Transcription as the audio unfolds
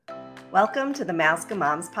Welcome to the Mouska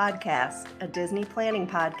Moms Podcast, a Disney planning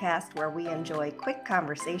podcast where we enjoy quick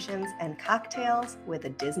conversations and cocktails with a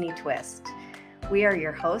Disney twist. We are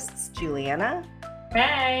your hosts, Juliana.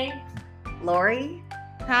 Hey. Lori.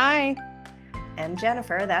 Hi. And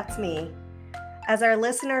Jennifer, that's me. As our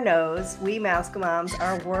listener knows, we Mouska Moms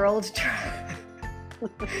are world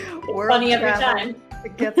Funny every time.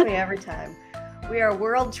 It gets me every time. We are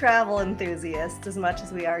world travel enthusiasts as much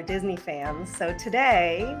as we are Disney fans. So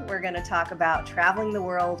today we're going to talk about traveling the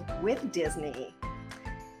world with Disney.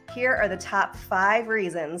 Here are the top 5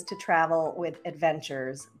 reasons to travel with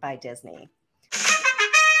Adventures by Disney. So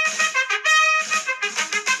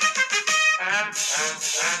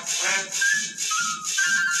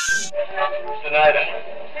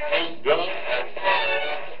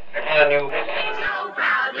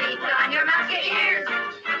proudly put on your musket ears.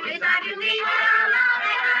 Beside you leave our love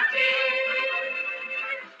and our tears.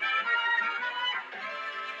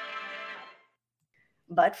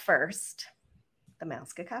 But first, the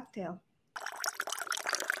Mouska cocktail.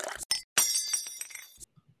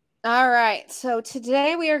 All right. So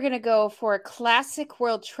today we are going to go for a classic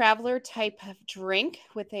world traveler type of drink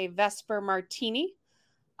with a Vesper martini,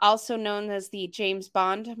 also known as the James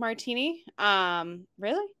Bond martini.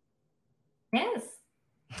 Really? Yes.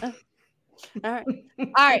 All right.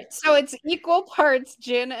 All right. So it's equal parts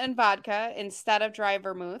gin and vodka instead of dry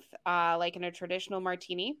vermouth, like in a traditional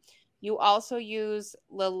martini. You also use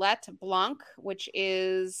Lillet Blanc, which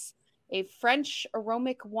is a French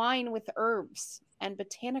aromatic wine with herbs and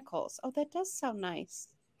botanicals. Oh, that does sound nice.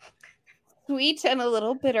 Sweet and a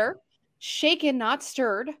little bitter, shaken, not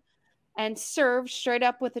stirred, and served straight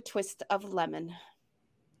up with a twist of lemon.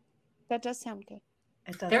 That does sound good.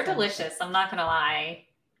 They're delicious. I'm not going to lie.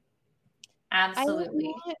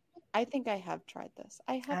 Absolutely. I think I have tried this.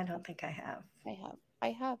 I don't think I have. I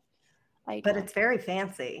have. But it's very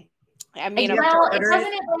fancy. I mean, well, it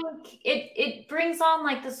doesn't it brings on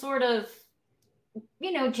like the sort of,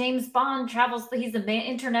 James Bond travels. He's the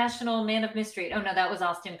international man of mystery. Oh no, that was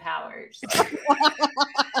Austin Powers.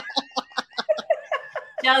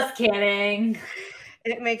 Just kidding.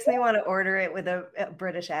 It makes me want to order it with a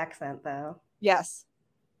British accent, though. Yes.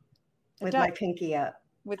 With my pinky up.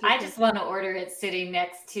 I just want to order it sitting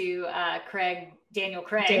next to Daniel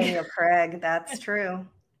Craig. Daniel Craig, that's true.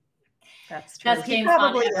 That's true. That's He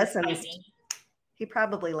probably listens. He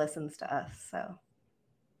probably listens to us, so.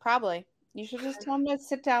 Probably. You should just tell him to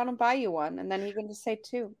sit down and buy you one, and then he can just say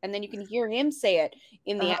 2. And then you can hear him say it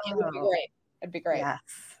in the end. It would be great. It'd be great. Yes.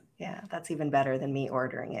 Yeah, that's even better than me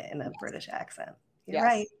ordering it in a British accent. You're Yes.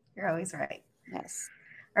 right. You're always right. Yes.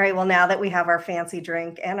 All right. Well, now that we have our fancy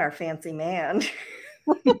drink and our fancy man,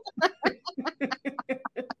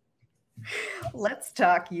 let's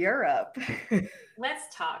talk Europe.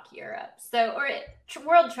 Let's talk Europe. So, or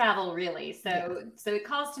world travel, really. So it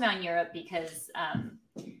calls to mind Europe because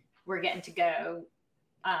we're getting to go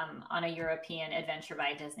on a European adventure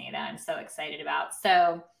by Disney that I'm so excited about.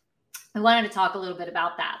 So I wanted to talk a little bit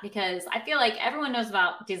about that because I feel like everyone knows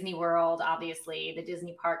about Disney World, obviously, the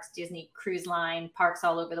Disney parks, Disney Cruise Line, parks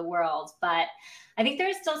all over the world. But I think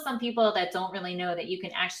there's still some people that don't really know that you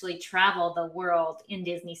can actually travel the world in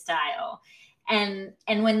Disney style. And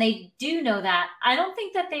when they do know that, I don't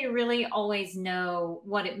think that they really always know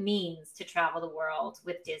what it means to travel the world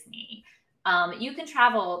with Disney. You can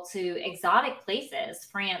travel to exotic places,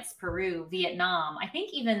 France, Peru, Vietnam. I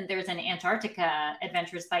think even there's an Antarctica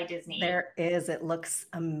Adventures by Disney. There is. It looks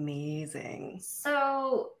amazing.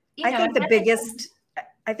 So, I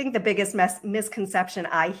think the biggest misconception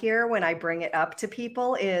I hear when I bring it up to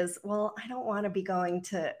people is, well, I don't want to be going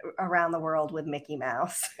to around the world with Mickey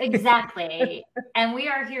Mouse. Exactly. And we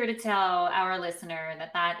are here to tell our listener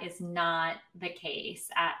that that is not the case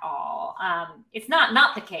at all. It's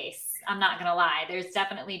not the case. I'm not going to lie. There's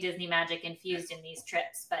definitely Disney magic infused in these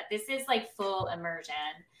trips, but this is like full immersion.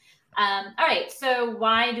 All right. So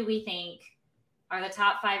why do we think are the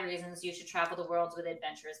top 5 reasons you should travel the world with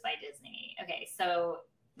Adventures by Disney? Okay. So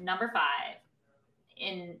number 5,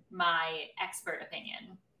 in my expert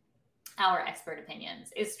opinion, our expert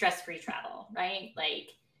opinions, is stress-free travel, right? Like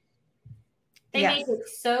they make it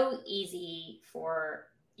so easy for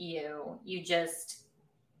you. You just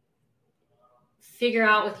figure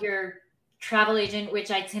out with your travel agent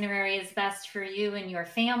which itinerary is best for you and your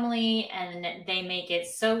family, and they make it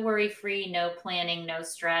so worry-free, no planning, no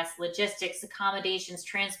stress, logistics, accommodations,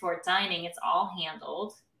 transport, dining, it's all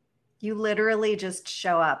handled. You literally just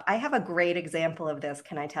show up. I have a great example of this.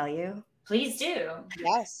 Can I tell you? Please do.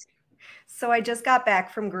 Yes. So I just got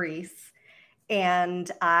back from Greece And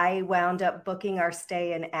I wound up booking our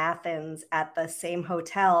stay in Athens at the same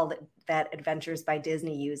hotel that Adventures by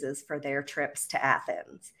Disney uses for their trips to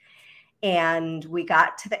Athens. And we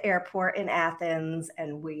got to the airport in Athens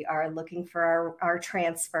and we are looking for our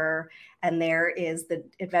transfer. And there is the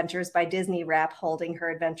Adventures by Disney rep holding her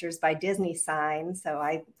Adventures by Disney sign. So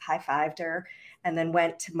I high-fived her and then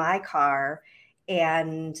went to my car.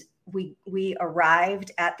 And we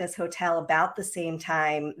arrived at this hotel about the same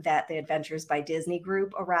time that the Adventures by Disney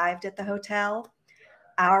group arrived at the hotel.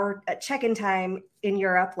 Our check-in time in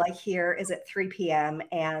Europe, like here, is at 3 p.m.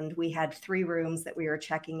 And we had 3 rooms that we were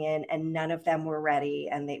checking in and none of them were ready.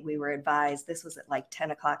 And we were advised, this was at like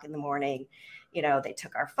 10 o'clock in the morning. You know, they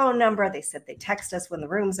took our phone number. They said they text us when the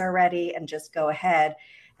rooms are ready and just go ahead.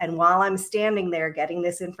 And while I'm standing there getting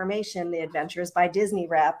this information, the Adventures by Disney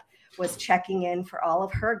rep was checking in for all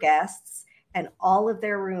of her guests and all of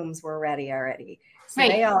their rooms were ready already. So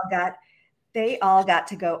Right. they all got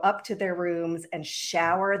to go up to their rooms and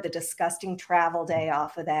shower the disgusting travel day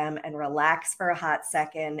off of them and relax for a hot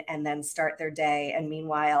second and then start their day. And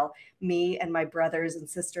meanwhile, me and my brothers and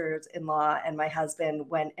sisters-in-law and my husband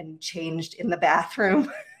went and changed in the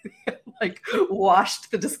bathroom, like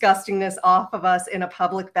washed the disgustingness off of us in a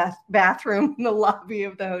public bathroom in the lobby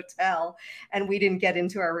of the hotel. And we didn't get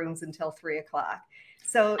into our rooms until 3 o'clock.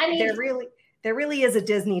 So there really is a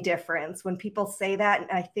Disney difference when people say that.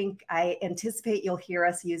 And I anticipate you'll hear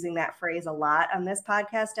us using that phrase a lot on this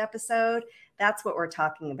podcast episode. That's what we're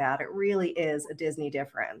talking about. It really is a Disney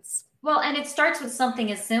difference. Well, and it starts with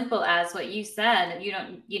something as simple as what you said.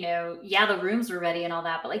 The rooms were ready and all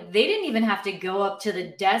that, but like they didn't even have to go up to the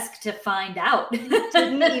desk to find out.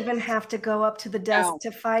 Didn't even have to go up to the desk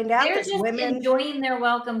to find out. They're that just women enjoying their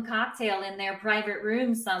welcome cocktail in their private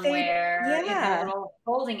room somewhere in their little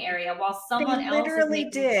holding area while someone else literally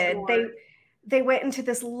is did. Sure. They went into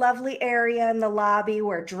this lovely area in the lobby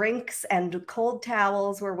where drinks and cold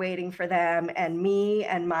towels were waiting for them. And me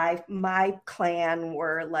and my clan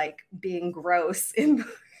were like being gross in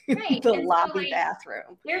the lobby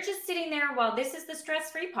bathroom. They're just sitting there while this is the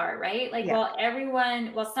stress-free part, right? Like Yeah.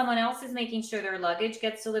 while someone else is making sure their luggage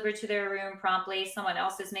gets delivered to their room promptly, someone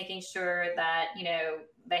else is making sure that,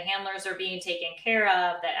 the handlers are being taken care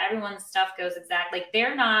of, that everyone's stuff goes exactly. Like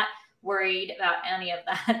they're not worried about any of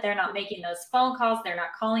that. They're not making those phone calls. They're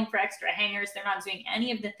not calling for extra hangers. They're not doing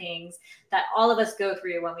any of the things that all of us go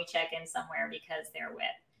through when we check in somewhere because they're with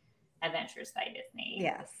Adventures by Disney.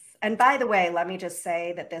 Yes. And by the way, let me just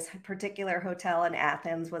say that this particular hotel in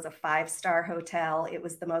Athens was a 5-star hotel. It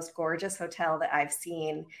was the most gorgeous hotel that I've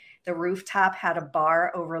seen. The rooftop had a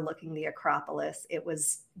bar overlooking the Acropolis. It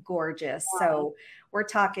was gorgeous. Wow. So we're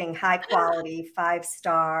talking high quality,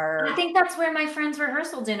 5-star. I think that's where my friend's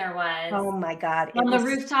rehearsal dinner was. Oh my God. On the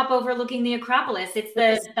rooftop overlooking the Acropolis. It's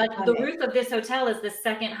the roof of this hotel is the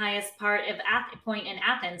second highest point in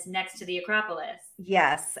Athens next to the Acropolis.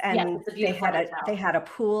 Yes. And they had a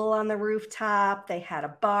pool on the rooftop. They had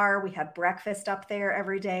a bar. We had breakfast up there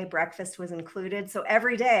every day. Breakfast was included. So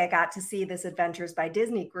every day I got to see this Adventures by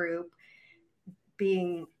Disney group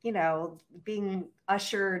being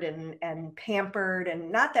ushered and pampered.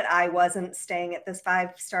 And not that I wasn't staying at this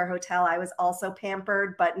 5-star hotel. I was also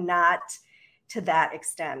pampered, but not to that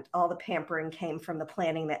extent. All the pampering came from the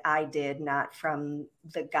planning that I did, not from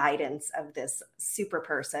the guidance of this super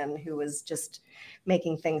person who was just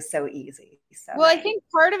making things so easy. So, well, I think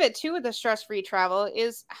part of it too with the stress-free travel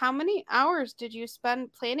is how many hours did you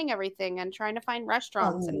spend planning everything and trying to find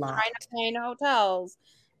restaurants and trying to find hotels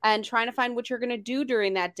and trying to find what you're going to do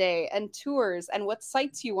during that day and tours and what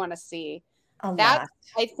sites you want to see. I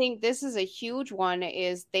think this is a huge one,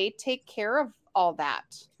 is they take care of all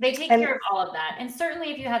that. They take care of all of that. And certainly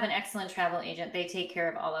if you have an excellent travel agent, they take care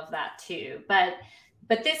of all of that too. But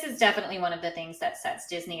this is definitely one of the things that sets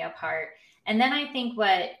Disney apart. And then I think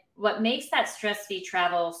what makes that stress-free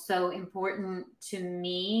travel so important to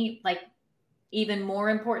me, like even more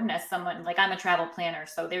important as someone, like I'm a travel planner,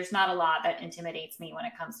 so there's not a lot that intimidates me when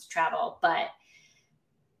it comes to travel, but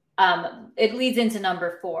it leads into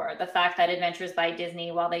number 4, the fact that Adventures by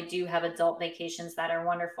Disney, while they do have adult vacations that are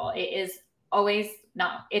wonderful, it is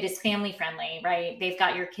family friendly, right? They've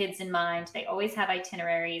got your kids in mind. They always have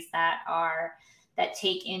itineraries that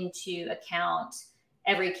take into account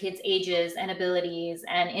every kid's ages and abilities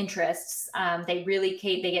and interests. They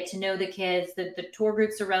get to know the kids. The tour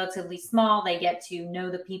groups are relatively small. They get to know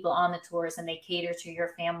the people on the tours and they cater to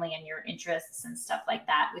your family and your interests and stuff like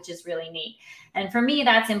that, which is really neat. And for me,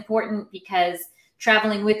 that's important because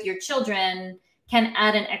traveling with your children can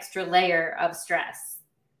add an extra layer of stress.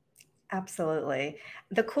 Absolutely.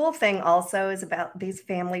 The cool thing also is about these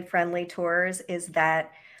family-friendly tours is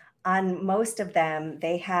that on most of them,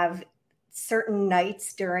 they have certain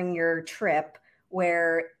nights during your trip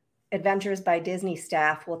where Adventures by Disney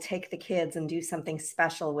staff will take the kids and do something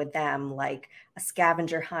special with them, like a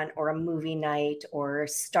scavenger hunt or a movie night or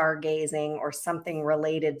stargazing or something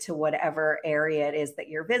related to whatever area it is that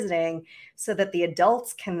you're visiting, so that the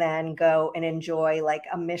adults can then go and enjoy like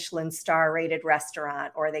a Michelin star rated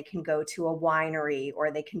restaurant, or they can go to a winery, or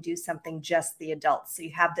they can do something just the adults. So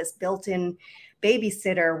you have this built-in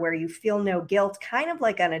babysitter where you feel no guilt, kind of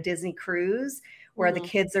like on a Disney cruise, where the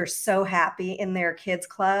kids are so happy in their kids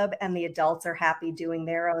club and the adults are happy doing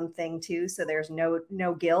their own thing too. So there's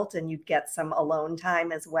no guilt, and you get some alone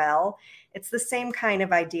time as well. It's the same kind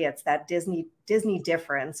of idea. It's that Disney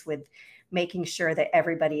difference with making sure that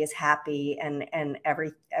everybody is happy and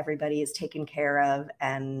everybody is taken care of.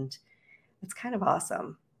 And it's kind of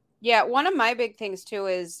awesome. Yeah. One of my big things too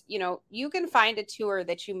is, you can find a tour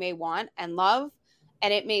that you may want and love,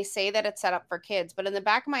 and it may say that it's set up for kids, but in the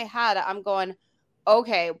back of my head, I'm going,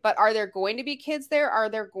 okay, but are there going to be kids there? Are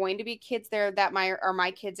there going to be kids there that are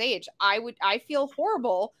my kids' age? I feel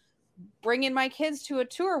horrible bringing my kids to a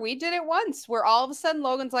tour. We did it once where all of a sudden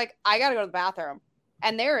Logan's like, I got to go to the bathroom.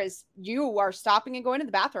 And you are stopping and going to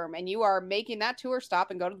the bathroom, and you are making that tour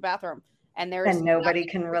stop and go to the bathroom. And nobody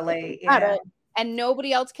can relate. Yeah. And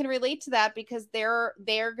nobody else can relate to that because they're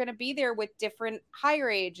going to be there with different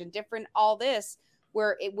higher age and different all this.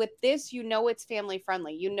 Where with this, it's family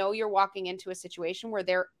friendly. You're walking into a situation where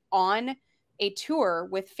they're on a tour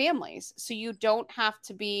with families. So you don't have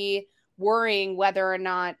to be worrying whether or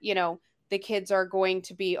not, the kids are going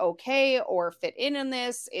to be okay or fit in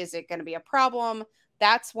this. Is it going to be a problem?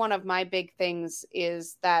 That's one of my big things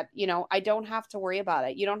is that, I don't have to worry about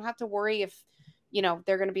it. You don't have to worry if,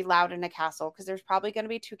 they're going to be loud in a castle, because there's probably going to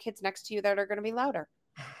be 2 kids next to you that are going to be louder.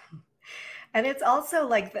 And it's also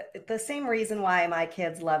like the same reason why my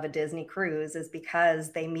kids love a Disney cruise is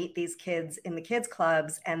because they meet these kids in the kids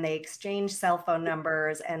clubs and they exchange cell phone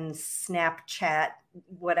numbers and Snapchat,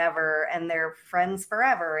 whatever, and they're friends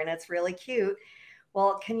forever. And it's really cute.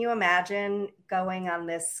 Well, can you imagine going on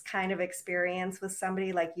this kind of experience with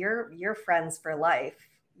somebody like you're friends for life?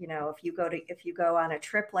 If you go on a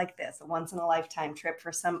trip like this, a once in a lifetime trip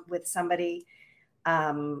with somebody,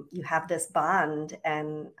 you have this bond,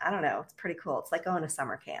 and I don't know, it's pretty cool. It's like going to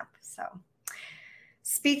summer camp. So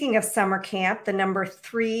speaking of summer camp, the number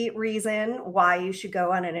 3 reason why you should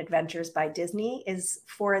go on an Adventures by Disney is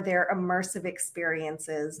for their immersive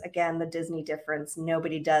experiences. Again, the Disney difference.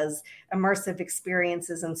 Nobody does immersive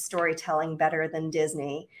experiences and storytelling better than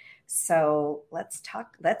Disney. So let's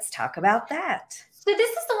talk about that. So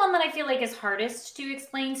this is the one that I feel like is hardest to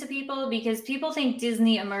explain to people, because people think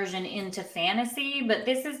Disney immersion into fantasy, but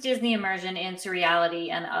this is Disney immersion into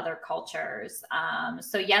reality and other cultures.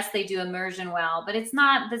 So yes, they do immersion well, but it's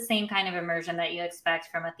not the same kind of immersion that you expect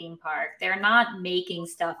from a theme park. They're not making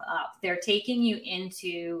stuff up. They're taking you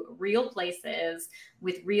into real places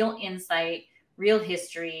with real insight, real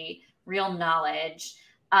history, real knowledge.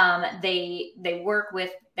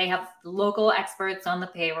 They have local experts on the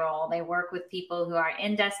payroll. They work with people who are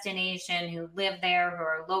in destination, who live there, who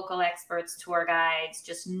are local experts, tour guides,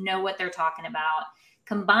 just know what they're talking about,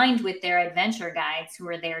 combined with their adventure guides who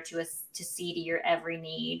are there to see to your every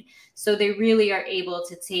need. So they really are able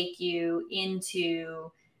to take you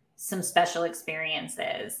into some special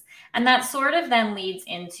experiences. And that sort of then leads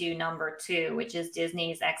into number 2, which is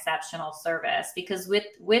Disney's exceptional service, because with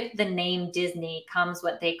the name Disney comes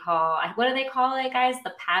what do they call it, guys?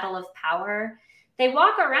 The paddle of power. They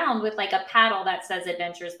walk around with like a paddle that says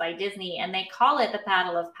Adventures by Disney, and they call it the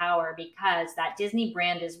paddle of power because that Disney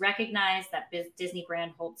brand is recognized, that Disney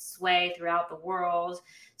brand holds sway throughout the world.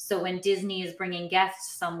 So when Disney is bringing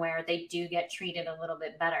guests somewhere, they do get treated a little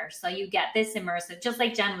bit better. So you get this immersive, just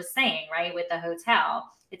like Jen was saying, right, with the hotel.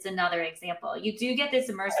 It's another example. You do get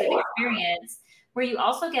this immersive experience where you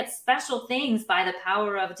also get special things by the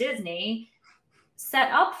power of Disney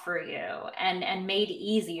set up for you and made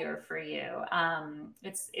easier for you.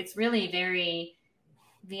 It's really very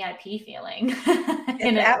VIP feeling.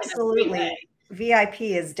 Absolutely. VIP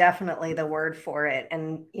is definitely the word for it.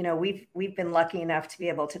 And, we've been lucky enough to be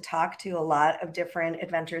able to talk to a lot of different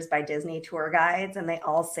Adventures by Disney tour guides, and they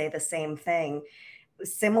all say the same thing,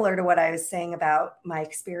 similar to what I was saying about my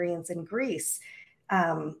experience in Greece.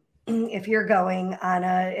 If you're going on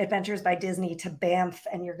a Adventures by Disney to Banff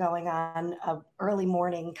and you're going on a early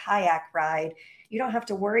morning kayak ride, you don't have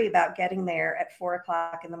to worry about getting there at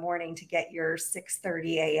 4:00 in the morning to get your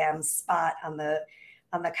 6:30 a.m. spot on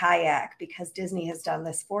the kayak, because Disney has done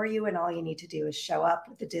this for you, and all you need to do is show up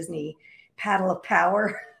with the Disney Paddle of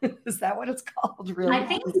Power. Is that what it's called? Really? I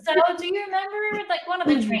think so. Do you remember like one of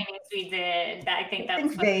the trainings we did? I think that's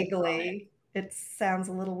what vaguely. It sounds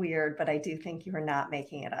a little weird, but I do think you are not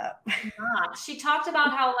making it up. She talked about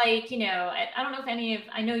how, like, you know, I don't know if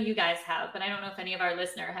I know you guys have, but I don't know if any of our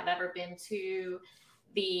listeners have ever been to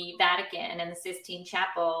the Vatican and the Sistine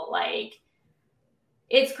Chapel. Like,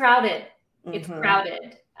 it's crowded. It's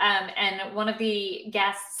crowded. And one of the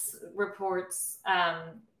guests reports,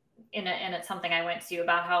 in it's something I went to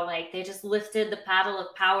about how, like, they just lifted the paddle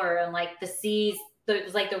of power and, like, the seas, it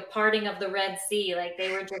was like the parting of the Red Sea. Like,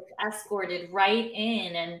 they were just escorted right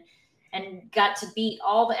in and got to beat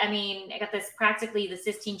all the, I mean, I got this practically the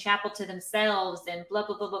Sistine Chapel to themselves and blah,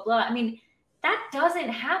 blah, blah, blah, blah. I mean, that doesn't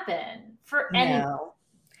happen for anyone. No.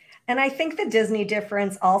 And I think the Disney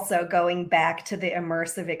difference, also going back to the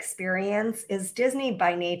immersive experience, is Disney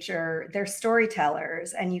by nature, they're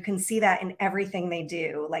storytellers, and you can see that in everything they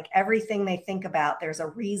do. Like, everything they think about, there's a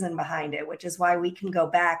reason behind it, which is why we can go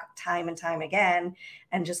back time and time again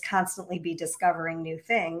and just constantly be discovering new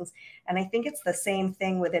things. And I think it's the same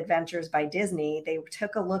thing with Adventures by Disney. They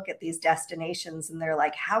took a look at these destinations and they're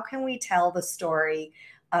like, how can we tell the story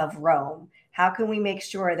of Rome? How can we make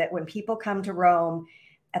sure that when people come to Rome,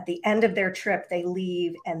 at the end of their trip, they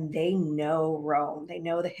leave and they know Rome. They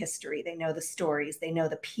know the history. They know the stories. They know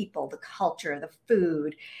the people, the culture, the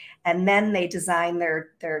food. And then they design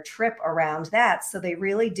their trip around that. So they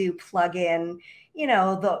really do plug in, you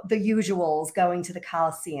know, the usuals, going to the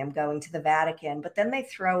Colosseum, going to the Vatican. But then they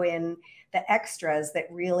throw in the extras that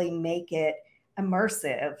really make it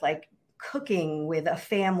immersive, like cooking with a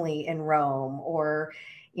family in Rome, or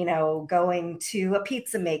you know, going to a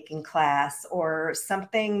pizza making class, or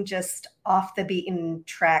something just off the beaten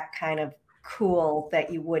track, kind of cool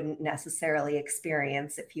that you wouldn't necessarily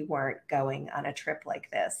experience if you weren't going on a trip like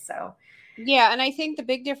this. So, yeah. And I think the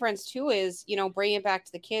big difference too is, you know, bringing it back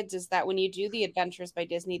to the kids, is that when you do the Adventures by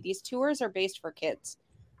Disney, these tours are based for kids.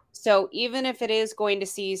 So even if it is going to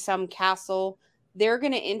see some castle, they're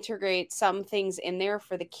going to integrate some things in there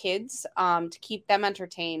for the kids, to keep them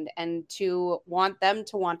entertained and to want them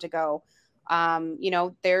to want to go. You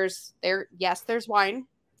know, there's wine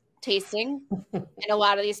tasting in a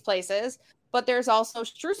lot of these places, but there's also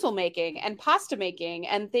streusel making and pasta making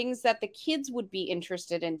and things that the kids would be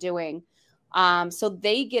interested in doing. So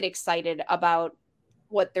they get excited about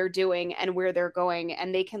what they're doing and where they're going,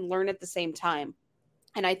 and they can learn at the same time.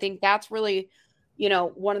 And I think that's really, you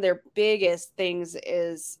know, one of their biggest things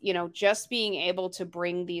is, you know, just being able to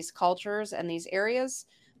bring these cultures and these areas,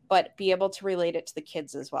 but be able to relate it to the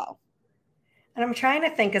kids as well. And I'm trying to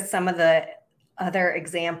think of some of the other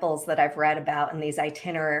examples that I've read about in these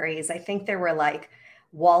itineraries. I think there were like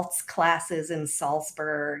waltz classes in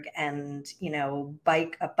Salzburg, and, you know,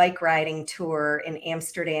 a bike riding tour in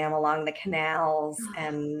Amsterdam along the canals,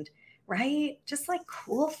 and right, just like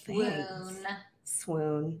cool things.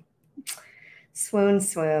 Swoon.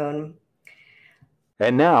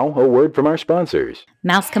 And now, a word from our sponsors.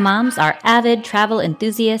 Mouse-ka-moms are avid travel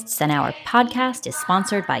enthusiasts, and our podcast is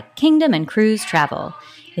sponsored by Kingdom and Cruise Travel.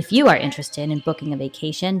 If you are interested in booking a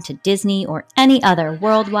vacation to Disney or any other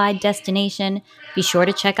worldwide destination, be sure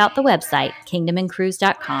to check out the website,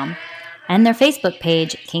 kingdomandcruise.com, and their Facebook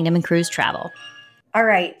page, Kingdom and Cruise Travel. All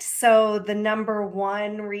right. So the number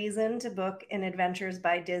one reason to book an Adventures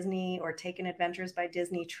by Disney or take an Adventures by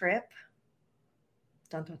Disney trip.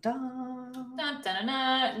 Dun, dun, dun. Dun, dun, dun,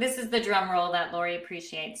 dun. This is the drum roll that Lori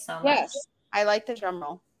appreciates so much. Yes, I like the drum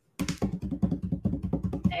roll.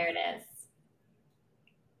 There it is.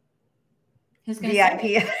 Who's going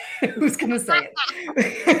VIP. Who's going to say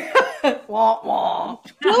it? Wah, wah.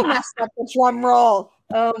 You messed up the drum roll.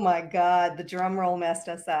 Oh my God. The drum roll messed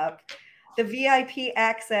us up. The VIP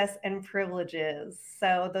access and privileges.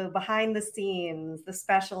 So the behind the scenes, the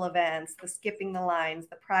special events, the skipping the lines,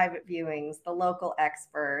 the private viewings, the local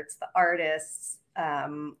experts, the artists,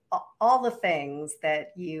 all the things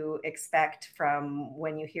that you expect from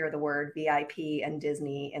when you hear the word VIP and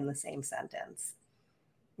Disney in the same sentence.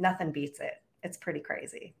 Nothing beats it. It's pretty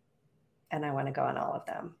crazy. And I want to go on all of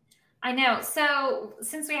them. I know. So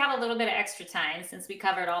since we have a little bit of extra time, since we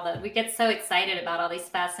covered we get so excited about all these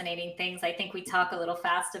fascinating things. I think we talk a little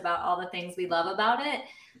fast about all the things we love about it.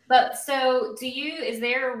 But so is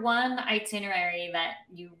there one itinerary that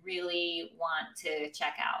you really want to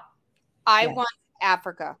check out? I want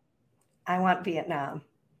Africa. I want Vietnam.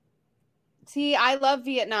 See, I love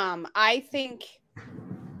Vietnam. I think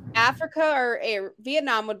Africa or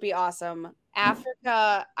Vietnam would be awesome.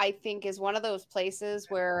 Africa, I think, is one of those places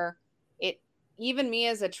where even me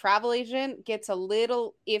as a travel agent gets a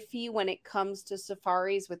little iffy when it comes to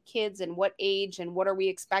safaris with kids and what age and what are we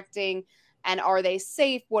expecting. and are they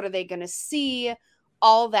safe? What are they going to see?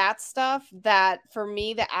 All that stuff. That for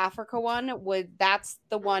me, the Africa one that's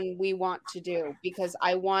the one we want to do, because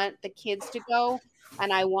I want the kids to go,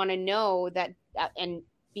 and I want to know that and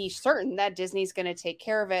be certain that Disney's going to take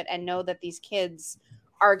care of it, and know that these kids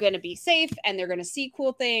are going to be safe and they're going to see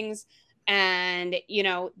cool things, and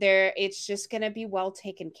it's just going to be well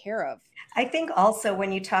taken care of. I think also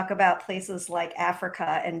when you talk about places like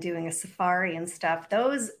Africa and doing a safari and stuff,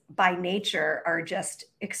 those by nature are just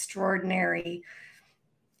extraordinary,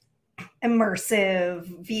 immersive,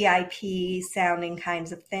 VIP sounding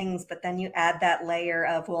kinds of things. But then you add that layer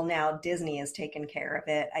of, well, now Disney has taken care of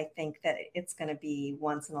it. I think that it's going to be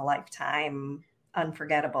once in a lifetime,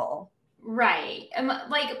 unforgettable. Right.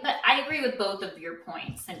 But I agree with both of your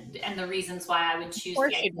points and the reasons why I would choose the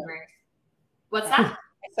itinerary. What's that?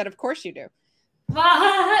 I said, of course you do. Well,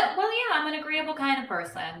 yeah, I'm an agreeable kind of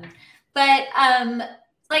person. But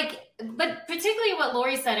but particularly what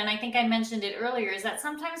Lori said, and I think I mentioned it earlier, is that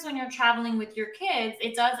sometimes when you're traveling with your kids,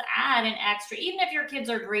 it does add an extra, even if your kids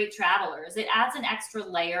are great travelers, it adds an extra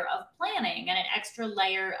layer of planning and an extra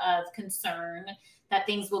layer of concern that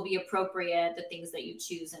things will be appropriate, the things that you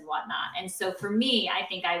choose and whatnot. And so for me, I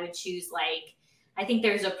think I would choose I think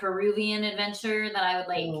there's a Peruvian adventure that I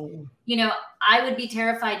would I would be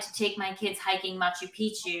terrified to take my kids hiking Machu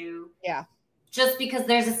Picchu. Yeah. Just because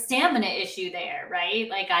there's a stamina issue there, right?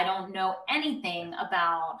 Like, I don't know anything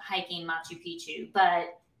about hiking Machu Picchu,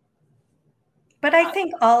 But I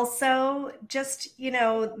think also just,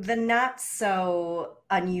 the not so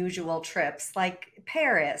unusual trips like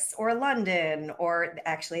Paris or London, or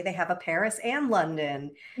actually they have a Paris and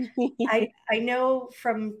London. I know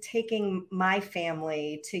from taking my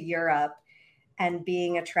family to Europe and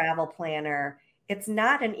being a travel planner, it's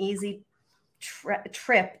not an easy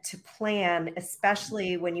trip to plan,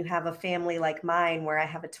 especially when you have a family like mine, where I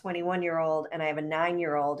have a 21-year-old and I have a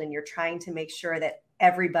 9-year-old, and you're trying to make sure that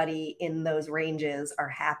everybody in those ranges are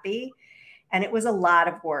happy. And it was a lot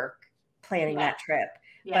of work planning that trip.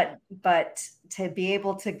 Yeah. But to be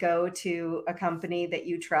able to go to a company that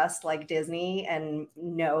you trust like Disney and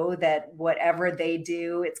know that whatever they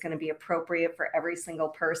do, it's going to be appropriate for every single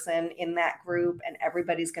person in that group, and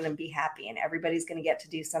everybody's going to be happy, and everybody's going to get to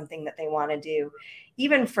do something that they want to do,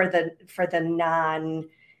 even for the non,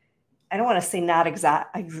 I don't want to say not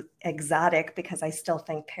exotic, because I still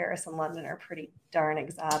think Paris and London are pretty darn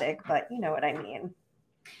exotic, but you know what I mean.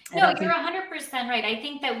 No, you're 100% right. I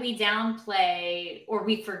think that we downplay or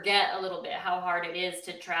we forget a little bit how hard it is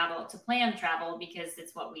to plan travel, because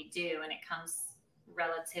it's what we do, and it comes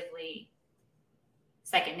relatively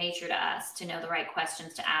second nature to us to know the right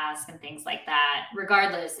questions to ask and things like that.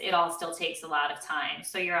 Regardless, it all still takes a lot of time.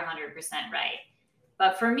 So you're 100% right.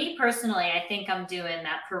 But for me personally, I think I'm doing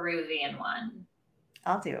that Peruvian one.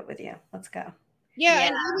 I'll do it with you. Let's go.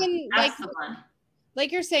 Yeah. And even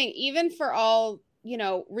like you're saying, even for all,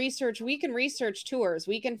 research, we can research tours.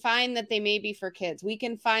 We can find that they may be for kids. We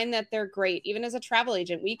can find that they're great. Even as a travel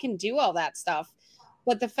agent, we can do all that stuff.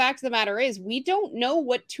 But the fact of the matter is, we don't know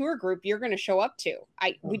what tour group you're going to show up to.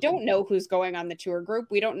 We don't know who's going on the tour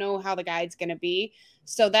group. We don't know how the guide's going to be.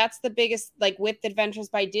 So that's the biggest, with Adventures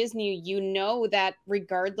by Disney, that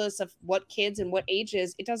regardless of what kids and what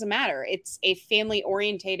ages, it doesn't matter. It's a family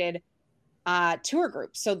orientated tour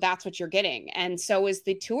group. So that's what you're getting. And so is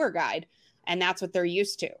the tour guide. And that's what they're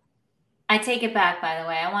used to. I take it back, by the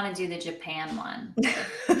way. I want to do the Japan one.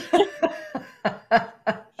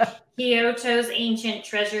 Kyoto's ancient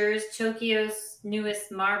treasures, Tokyo's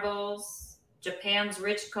newest marvels, Japan's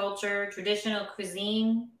rich culture, traditional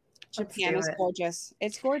cuisine. Japan is gorgeous.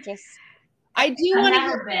 It's gorgeous. I do want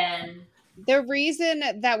to. The reason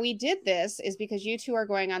that we did this is because you two are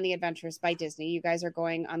going on the Adventures by Disney. You guys are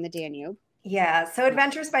going on the Danube. Yeah, so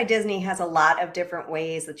Adventures by Disney has a lot of different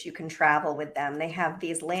ways that you can travel with them. They have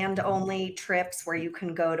these land-only trips where you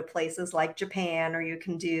can go to places like Japan, or you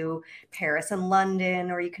can do Paris and London,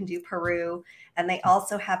 or you can do Peru. And they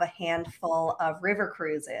also have a handful of river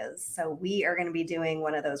cruises. So we are going to be doing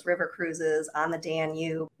one of those river cruises on the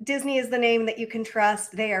Danube. Disney is the name that you can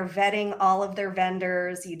trust. They are vetting all of their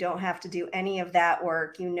vendors. You don't have to do any of that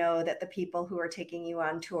work. You know that the people who are taking you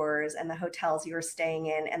on tours, and the hotels you are staying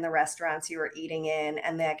in, and the restaurants you are eating in,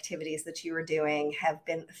 and the activities that you are doing have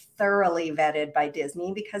been thoroughly vetted by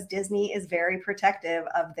Disney, because Disney is very protective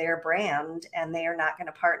of their brand, and they are not going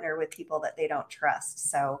to partner with people that they don't trust.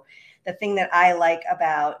 So the thing that I like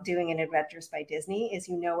about doing an Adventures by Disney is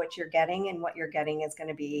you know what you're getting, and what you're getting is going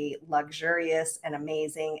to be luxurious and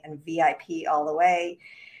amazing and VIP all the way.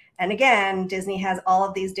 And again, Disney has all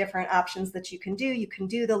of these different options that you can do. You can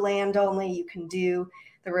do the land only, you can do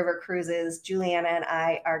the river cruises. Juliana and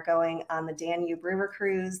I are going on the Danube River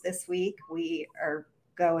Cruise this week. We are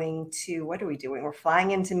going to, what are we doing? We're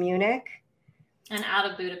flying into Munich. And out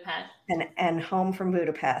of Budapest. And home from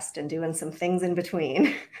Budapest and doing some things in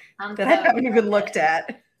between that I haven't even looked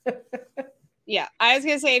at. Yeah, I was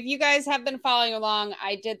going to say, if you guys have been following along,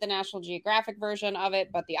 I did the National Geographic version of it,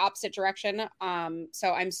 but the opposite direction.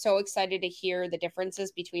 So I'm so excited to hear the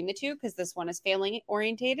differences between the two, because this one is family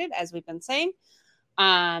orientated, as we've been saying. So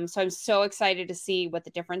I'm so excited to see what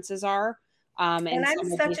the differences are. And I'm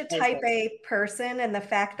such a type A person, and the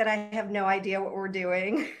fact that I have no idea what we're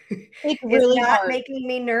doing is not making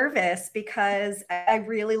me nervous, because I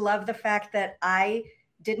really love the fact that I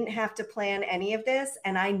didn't have to plan any of this,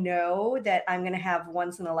 and I know that I'm going to have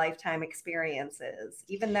once in a lifetime experiences,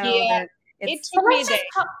 even though it's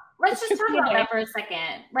let's just talk about that for a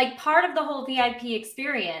second. Like, part of the whole VIP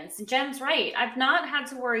experience, Jen's right. I've not had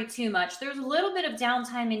to worry too much. There's a little bit of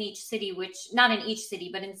downtime in each city, which not in each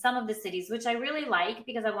city, but in some of the cities, which I really like,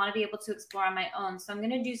 because I want to be able to explore on my own. So I'm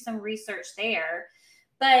going to do some research there.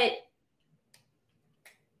 But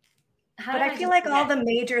I feel like all the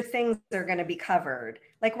major things are going to be covered.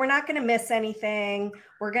 Like, we're not going to miss anything.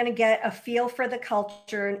 We're going to get a feel for the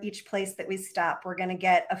culture in each place that we stop. We're going to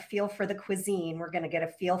get a feel for the cuisine. We're going to get a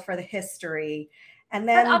feel for the history. And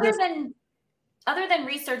then other than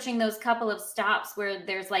researching those couple of stops where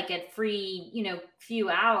there's like a free,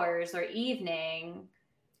 few hours or evening.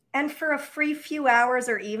 And for a free few hours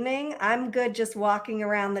or evening, I'm good just walking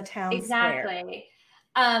around the town square. Exactly.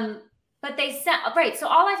 But they sent, right. So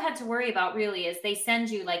all I've had to worry about really is they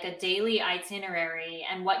send you like a daily itinerary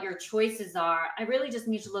and what your choices are. I really just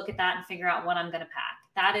need to look at that and figure out what I'm going to pack.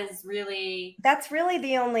 That's really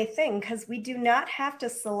the only thing, because we do not have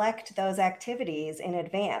to select those activities in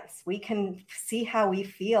advance. We can see how we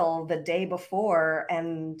feel the day before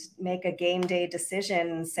and make a game day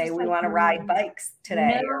decision and say, we want to ride bikes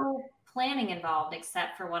today. No planning involved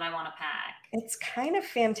except for what I want to pack. It's kind of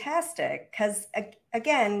fantastic, because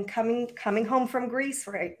again, coming home from Greece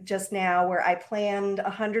right just now, where I planned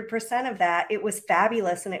 100% of that, it was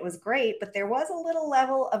fabulous and it was great, but there was a little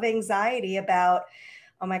level of anxiety about,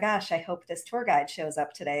 oh my gosh, I hope this tour guide shows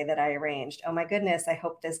up today that I arranged. Oh my goodness, I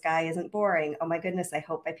hope this guy isn't boring. Oh my goodness, I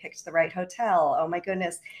hope I picked the right hotel. Oh my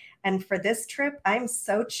goodness. And for this trip, I'm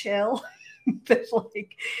so chill that,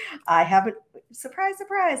 like, I haven't, surprise,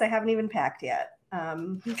 I haven't even packed yet.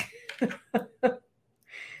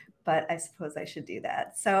 But I suppose I should do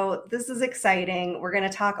that. So this is exciting. We're going to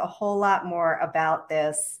talk a whole lot more about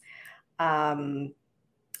this,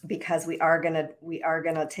 because we are going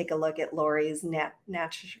to take a look at Lori's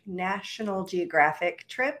National Geographic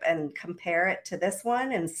trip and compare it to this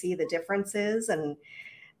one and see the differences and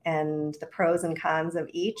the pros and cons of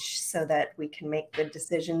each, so that we can make good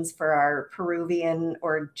decisions for our Peruvian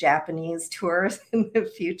or Japanese tours in the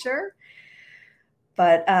future.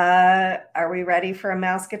 But are we ready for a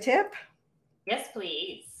Mouska tip? Yes,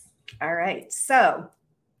 please. All right. So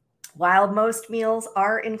while most meals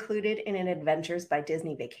are included in an Adventures by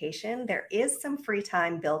Disney vacation, there is some free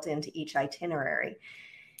time built into each itinerary.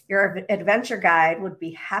 Your adventure guide would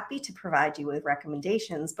be happy to provide you with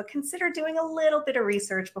recommendations, but consider doing a little bit of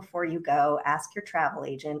research before you go. Ask your travel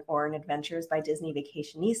agent or an Adventures by Disney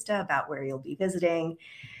vacationista about where you'll be visiting,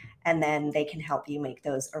 and then they can help you make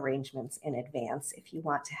those arrangements in advance if you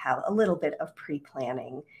want to have a little bit of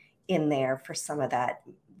pre-planning in there for some of that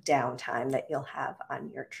downtime that you'll have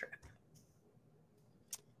on your trip.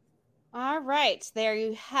 All right, there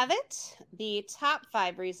you have it. The top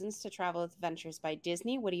 5 reasons to travel with Adventures by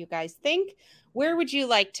Disney. What do you guys think? Where would you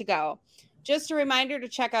like to go? Just a reminder to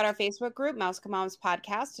check out our Facebook group, Mouska Moms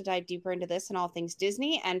Podcast, to dive deeper into this and all things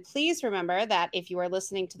Disney. And please remember that if you are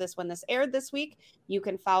listening to this when this aired this week, you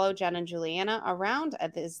can follow Jen and Juliana around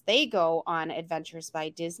as they go on Adventures by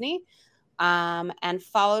Disney, and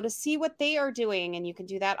follow to see what they are doing. And you can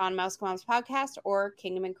do that on Mouska Moms Podcast or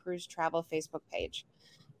Kingdom and Cruise Travel Facebook page.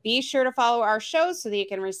 Be sure to follow our shows so that you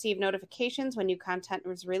can receive notifications when new content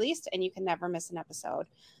is released and you can never miss an episode.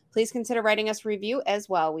 Please consider writing us a review as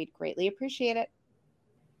well. We'd greatly appreciate it.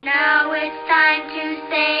 Now it's time to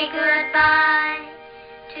say goodbye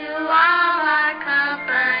to all our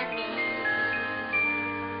company.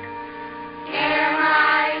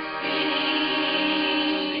 M-I-C.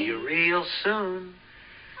 See you real soon.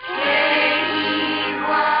 K-E-Y.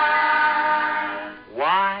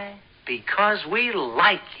 Why? Because we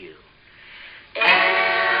like you.